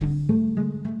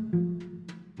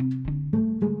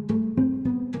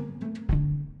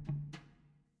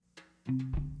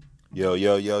Yo,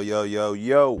 yo, yo, yo, yo,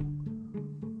 yo.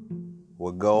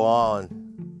 What go on,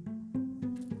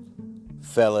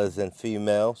 fellas and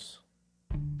females?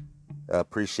 I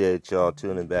appreciate y'all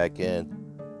tuning back in.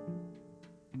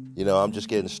 I'm just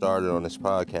getting started on this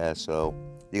podcast, so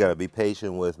you got to be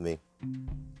patient with me.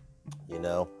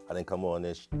 I didn't come on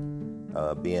this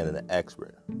being an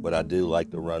expert, but I do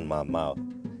like to run my mouth,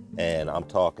 and I'm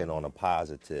talking on a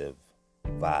positive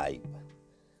vibe.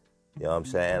 You know what I'm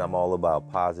saying? I'm all about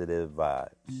positive vibes.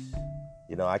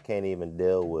 I can't even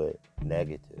deal with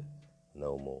negative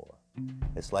no more.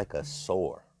 It's like a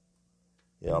sore.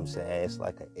 You know what I'm saying? It's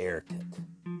like an irritant.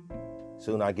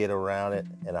 Soon I get around it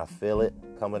and I feel it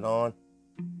coming on,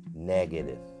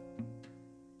 negative.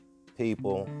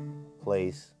 People,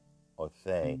 place, or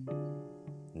thing,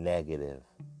 negative.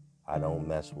 I don't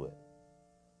mess with.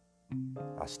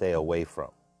 I stay away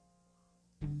from.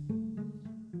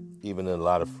 Even a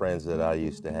lot of friends that I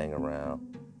used to hang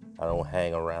around, I don't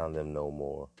hang around them no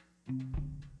more.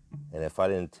 And if I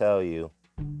didn't tell you,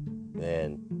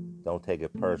 then don't take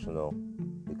it personal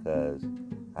because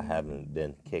I haven't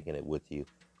been kicking it with you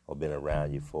or been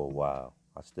around you for a while.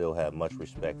 I still have much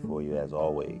respect for you as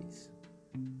always.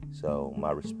 So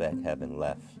my respect haven't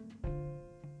left.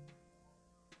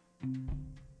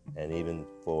 And even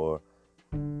for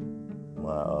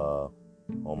all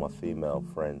my female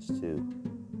friends too.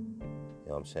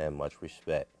 You know what I'm saying? Much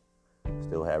respect.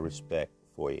 Still have respect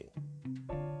for you.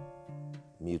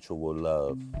 Mutual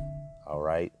love. All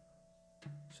right?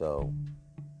 So,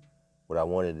 what I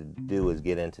wanted to do is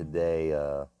get in today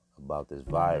about this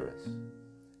virus.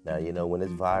 Now, when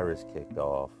this virus kicked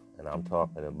off, and I'm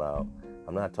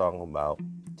not talking about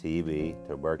TB,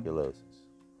 tuberculosis.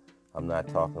 I'm not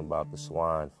talking about the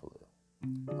swine flu.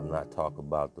 I'm not talking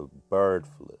about the bird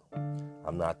flu.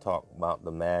 I'm not talking about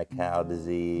the mad cow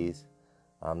disease.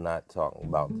 I'm not talking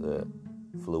about the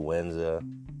influenza.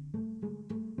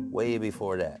 Way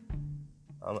before that.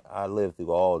 I lived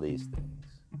through all these things.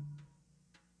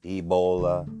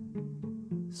 Ebola,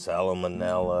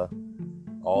 salmonella,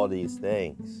 all these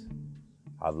things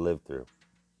I've lived through.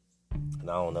 And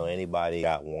I don't know anybody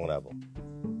got one of them.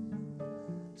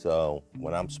 So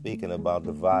when I'm speaking about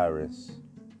the virus,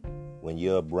 when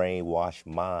your brainwashed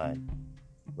mind,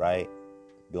 right,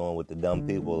 doing what the dumb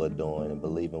people are doing and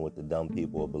believing what the dumb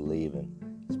people are believing,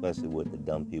 especially what the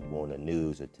dumb people on the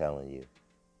news are telling you,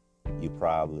 you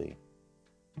probably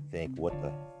think, what the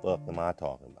fuck am I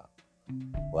talking about?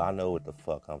 Well, I know what the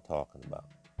fuck I'm talking about.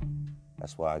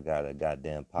 That's why I got a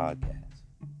goddamn podcast.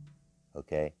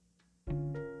 Okay?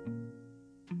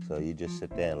 So you just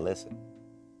sit there and listen.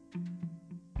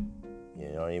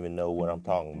 You don't even know what I'm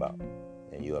talking about.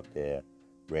 And you up there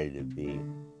ready to be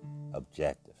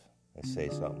objective and say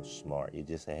something smart. You're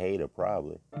just a hater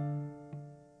probably.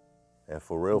 And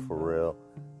for real,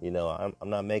 I'm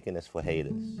not making this for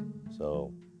haters.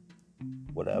 So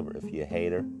whatever, if you're a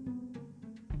hater,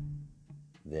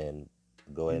 then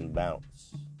go ahead and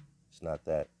bounce. It's not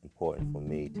that important for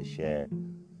me to share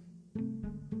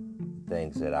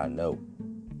things that I know,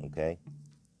 okay?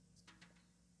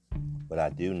 But I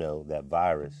do know that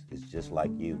virus is just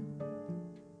like you,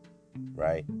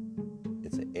 right?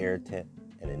 It's an irritant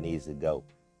and it needs to go,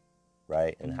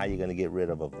 right? And how you going to get rid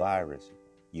of a virus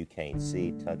you can't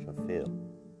see, touch, or feel?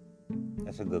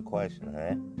 That's a good question,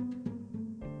 huh?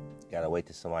 Gotta wait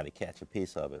till somebody catch a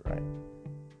piece of it, right?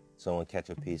 Someone catch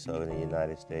a piece of it in the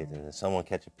United States, and then someone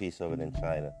catch a piece of it in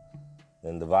China.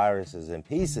 Then the virus is in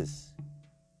pieces.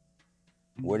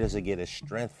 Where does it get its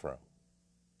strength from?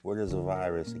 Where does a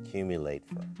virus accumulate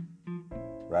from?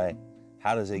 Right?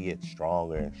 How does it get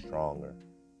stronger and stronger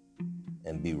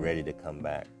and be ready to come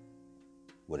back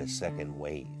with a second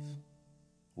wave?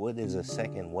 What is a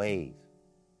second wave?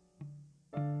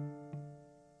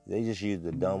 They just use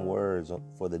the dumb words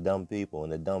for the dumb people,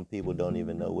 and the dumb people don't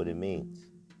even know what it means.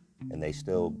 And they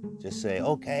still just say,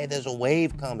 okay, there's a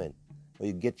wave coming. Well,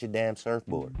 you get your damn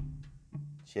surfboard.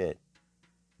 Shit.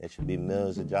 There should be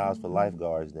millions of jobs for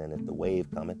lifeguards then if the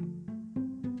wave coming.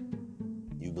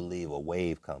 You believe a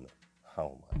wave coming.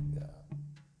 Oh my God.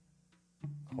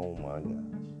 Oh my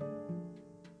gosh.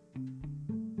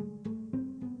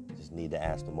 Just need to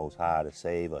ask the Most High to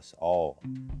save us all.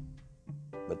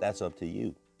 But that's up to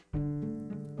you.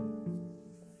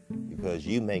 Because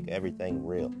you make everything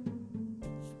real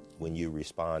when you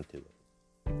respond to it.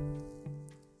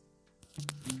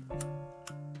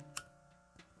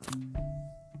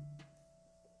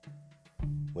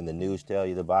 When the news tell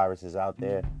you the virus is out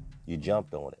there, you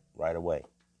jumped on it right away.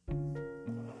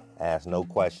 Ask no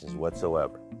questions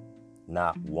whatsoever.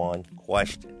 Not one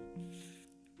question.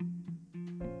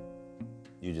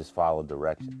 You just follow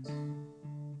directions.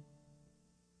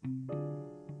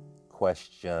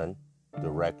 question,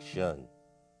 direction.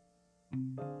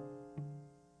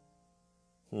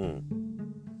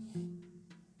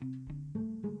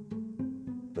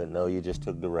 But no, you just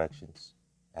took directions,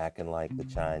 acting like the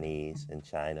Chinese in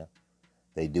China.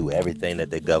 They do everything that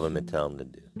the government tell them to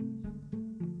do.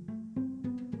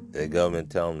 The government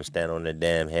tell them to stand on their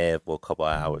damn head for a couple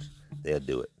of hours, they'll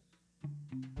do it.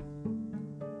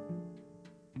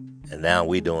 And now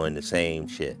we doing the same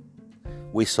shit.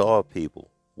 We saw people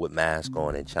with masks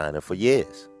on in China for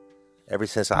years. Ever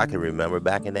since I can remember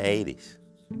back in the 80s.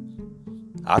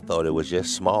 I thought it was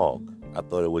just smog. I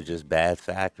thought it was just bad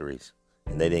factories.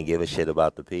 And they didn't give a shit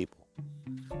about the people.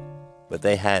 But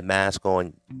they had masks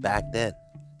on back then.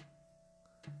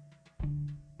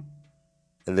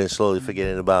 And then slowly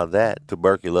forgetting about that,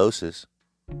 tuberculosis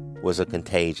was a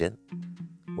contagion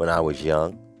when I was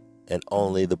young. And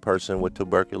only the person with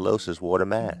tuberculosis wore a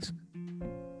mask.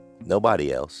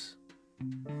 Nobody else.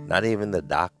 Not even the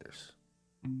doctors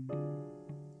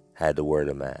had to wear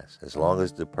the mask. As long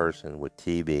as the person with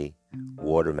TB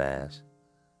wore the mask,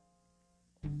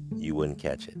 you wouldn't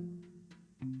catch it.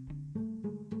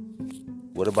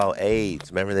 What about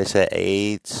AIDS? Remember they said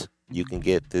AIDS you can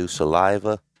get through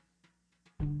saliva?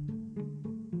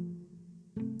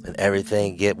 And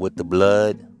everything get with the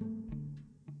blood?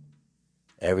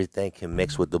 Everything can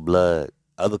mix with the blood.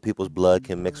 Other people's blood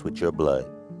can mix with your blood.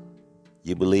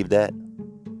 You believe that?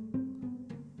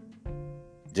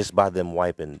 Just by them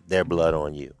wiping their blood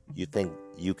on you. You think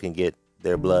you can get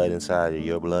their blood inside of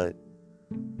your blood?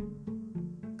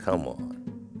 Come on.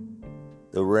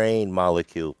 The rain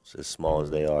molecules, as small as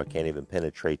they are, can't even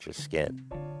penetrate your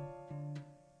skin.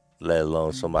 Let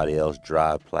alone somebody else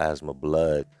dry plasma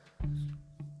blood.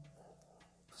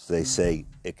 So they say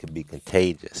it can be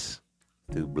contagious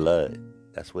through blood.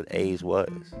 That's what AIDS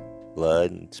was.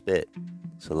 Blood and spit,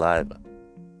 saliva.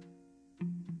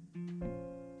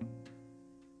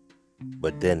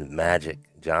 But then Magic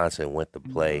Johnson went to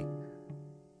play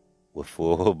with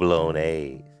full-blown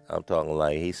AIDS. I'm talking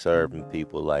like he's serving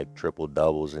people like triple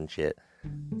doubles and shit.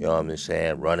 You know what I'm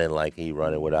saying? Running like he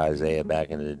running with Isaiah back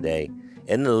in the day.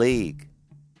 In the league,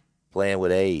 playing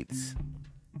with AIDS.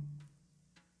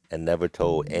 And never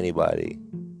told anybody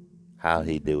how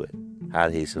he do it. How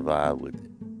did he survive with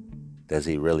it? Does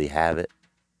he really have it?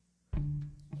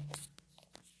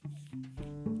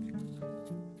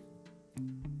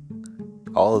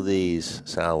 All of these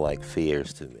sound like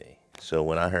fears to me. So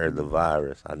when I heard the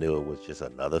virus, I knew it was just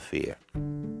another fear.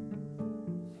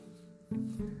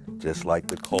 Just like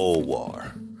the Cold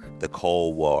War. The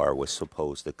Cold War was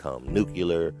supposed to come.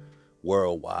 Nuclear,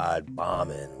 worldwide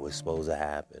bombing was supposed to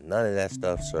happen. None of that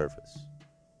stuff surfaced.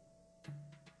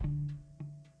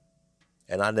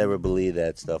 And I never believed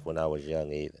that stuff when I was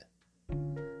young either.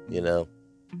 You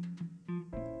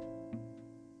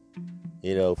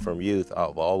know, from youth,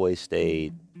 I've always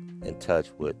stayed in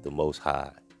touch with the Most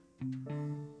High,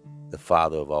 the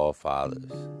Father of all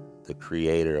fathers, the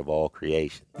Creator of all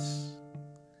creations.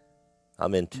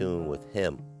 I'm in tune with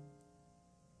Him.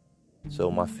 So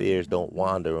my fears don't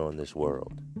wander on this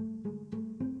world.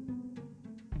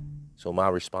 So my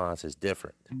response is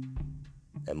different.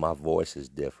 And my voice is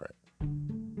different.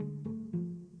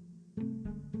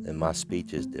 And my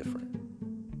speech is different.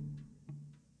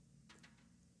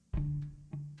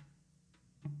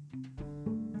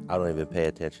 I don't even pay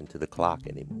attention to the clock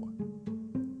anymore.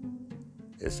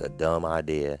 It's a dumb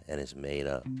idea and it's made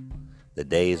up. The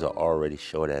days are already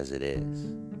short as it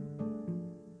is.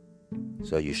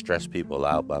 So you stress people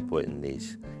out by putting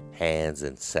these hands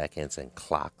and seconds and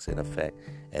clocks in effect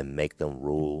and make them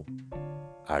rule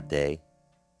our day.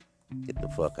 Get the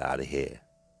fuck out of here.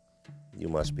 You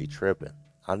must be tripping.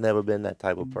 I've never been that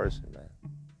type of person, man.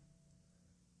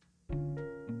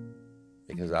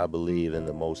 Because I believe in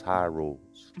the Most High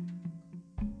rules.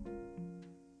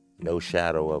 No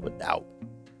shadow of a doubt.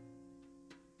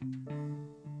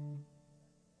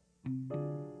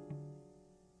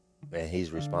 And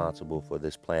He's responsible for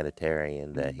this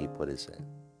planetarium that He put us in.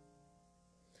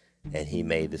 And He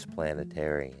made this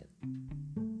planetarium,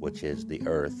 which is the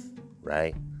earth,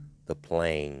 right? The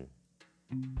plane.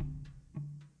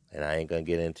 And I ain't gonna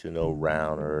get into no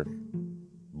round earth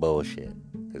bullshit.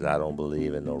 Because I don't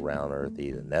believe in no round earth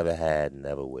either. Never had,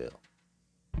 never will.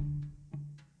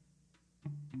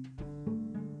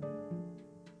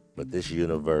 But this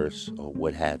universe, or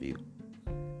what have you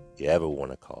ever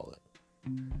want to call it,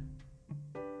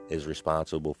 is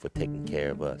responsible for taking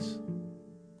care of us.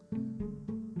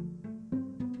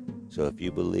 So if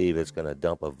you believe it's going to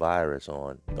dump a virus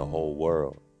on the whole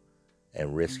world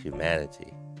and risk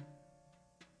humanity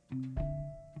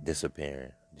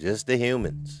disappearing, just the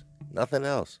humans, nothing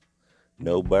else,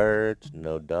 No birds,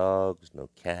 no dogs, no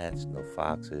cats, no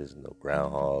foxes, no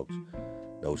groundhogs,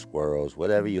 no squirrels,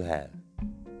 whatever you have.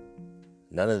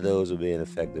 None of those are being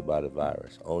affected by the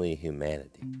virus, only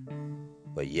humanity.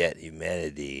 But yet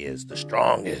humanity is the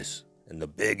strongest and the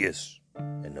biggest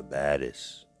and the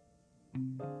baddest.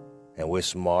 And we're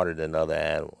smarter than other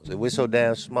animals. If we're so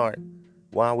damn smart,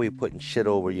 why are we putting shit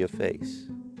over your face?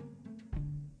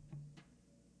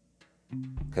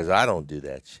 Because I don't do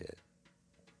that shit.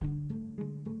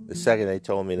 The second they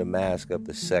told me to mask up,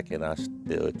 the second I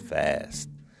stood fast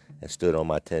and stood on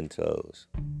my 10 toes.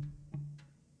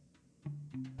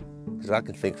 Because I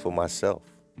can think for myself.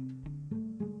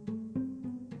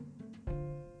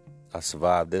 I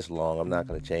survived this long, I'm not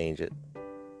going to change it.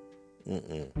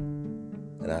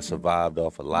 And I survived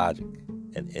off of logic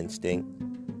and instinct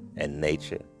and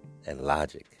nature and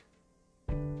logic.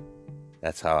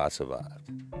 That's how I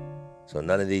survived. So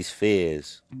none of these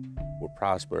fears will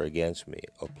prosper against me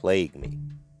or plague me,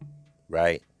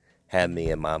 right? Have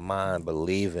me in my mind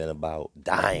believing about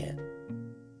dying.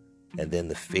 And then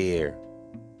the fear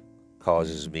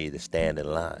causes me to stand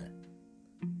in line.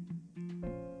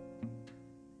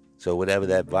 So whatever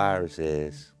that virus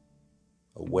is,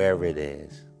 or wherever it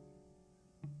is,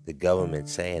 the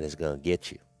government's saying it's going to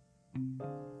get you.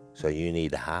 So you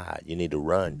need to hide. You need to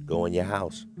run. Go in your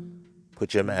house.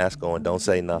 Put your mask on. Don't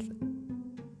say nothing.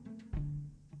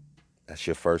 That's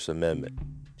your First Amendment.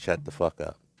 Shut the fuck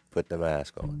up. Put the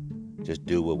mask on. Just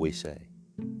do what we say.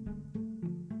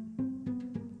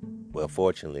 Well,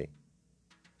 fortunately,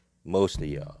 most of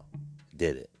y'all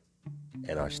did it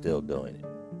and are still doing it.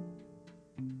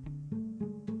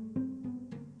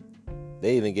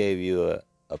 They even gave you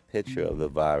a picture of the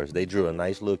virus. They drew a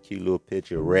nice little cute little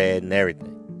picture, red and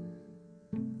everything.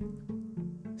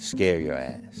 Scare your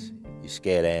ass. You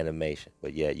scared of animation,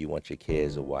 but yet you want your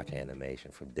kids to watch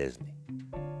animation from Disney.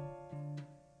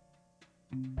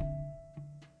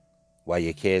 While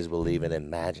your kids believing in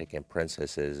magic and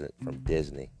princesses from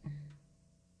Disney,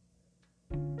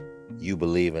 you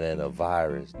believing in a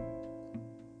virus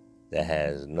that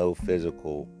has no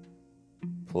physical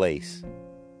place,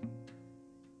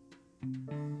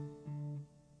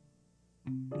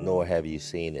 nor have you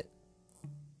seen it.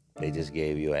 They just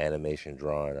gave you an animation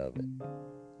drawing of it.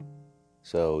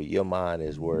 So your mind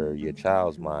is where your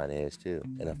child's mind is too,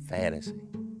 in a fantasy.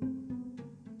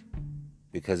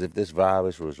 Because if this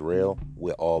virus was real,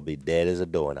 we'll all be dead as a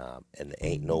doorknob, and there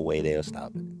ain't no way they'll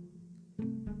stop it.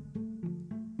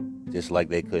 Just like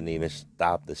they couldn't even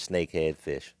stop the snakehead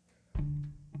fish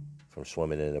from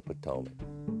swimming in the Potomac.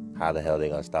 How the hell they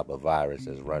gonna stop a virus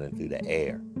that's running through the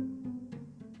air?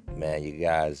 Man, you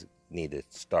guys need to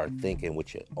start thinking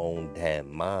with your own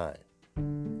damn mind.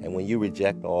 And when you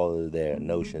reject all of their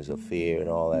notions of fear and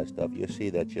all that stuff, you'll see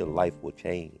that your life will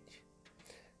change.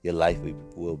 Your life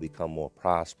will become more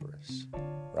prosperous,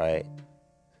 right?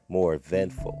 More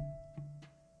eventful.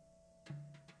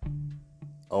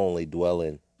 Only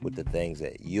dwelling with the things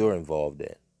that you're involved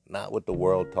in, not what the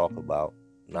world talk about,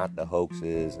 not the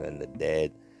hoaxes and the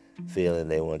dead feeling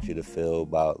they want you to feel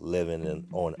about living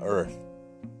on earth.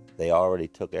 They already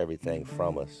took everything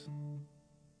from us.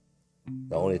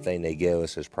 The only thing they give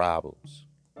us is problems.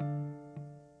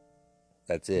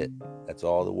 That's it. That's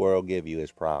all the world give you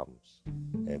is problems.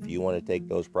 And if you want to take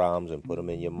those problems and put them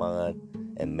in your mind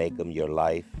and make them your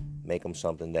life, make them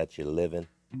something that you're living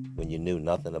when you knew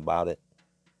nothing about it,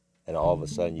 and all of a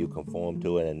sudden you conform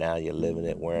to it and now you're living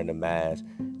it, wearing the mask,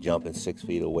 jumping 6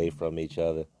 feet away from each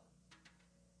other,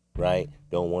 right?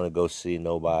 Don't want to go see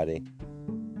nobody.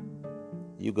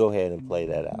 You go ahead and play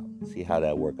that out. See how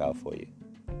that work out for you.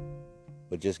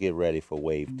 But just get ready for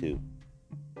wave 2.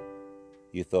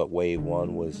 You thought wave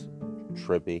 1 was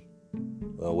trippy?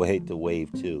 Well, wait to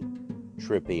wave 2.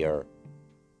 Trippier.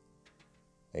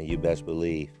 And you best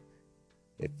believe,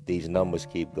 if these numbers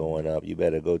keep going up, you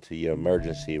better go to your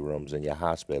emergency rooms and your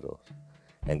hospitals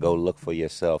and go look for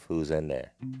yourself who's in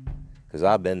there. Because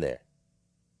I've been there.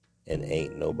 And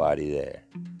ain't nobody there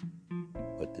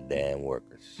but the damn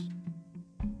workers.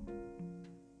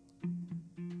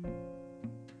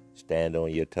 Stand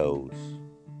on your toes.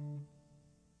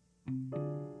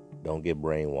 Don't get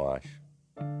brainwashed.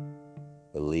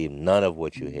 Believe none of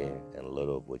what you hear and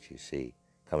little of what you see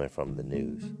coming from the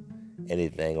news.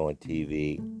 Anything on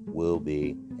TV will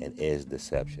be and is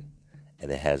deception. And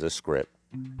it has a script,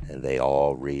 and they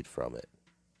all read from it.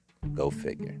 Go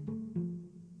figure.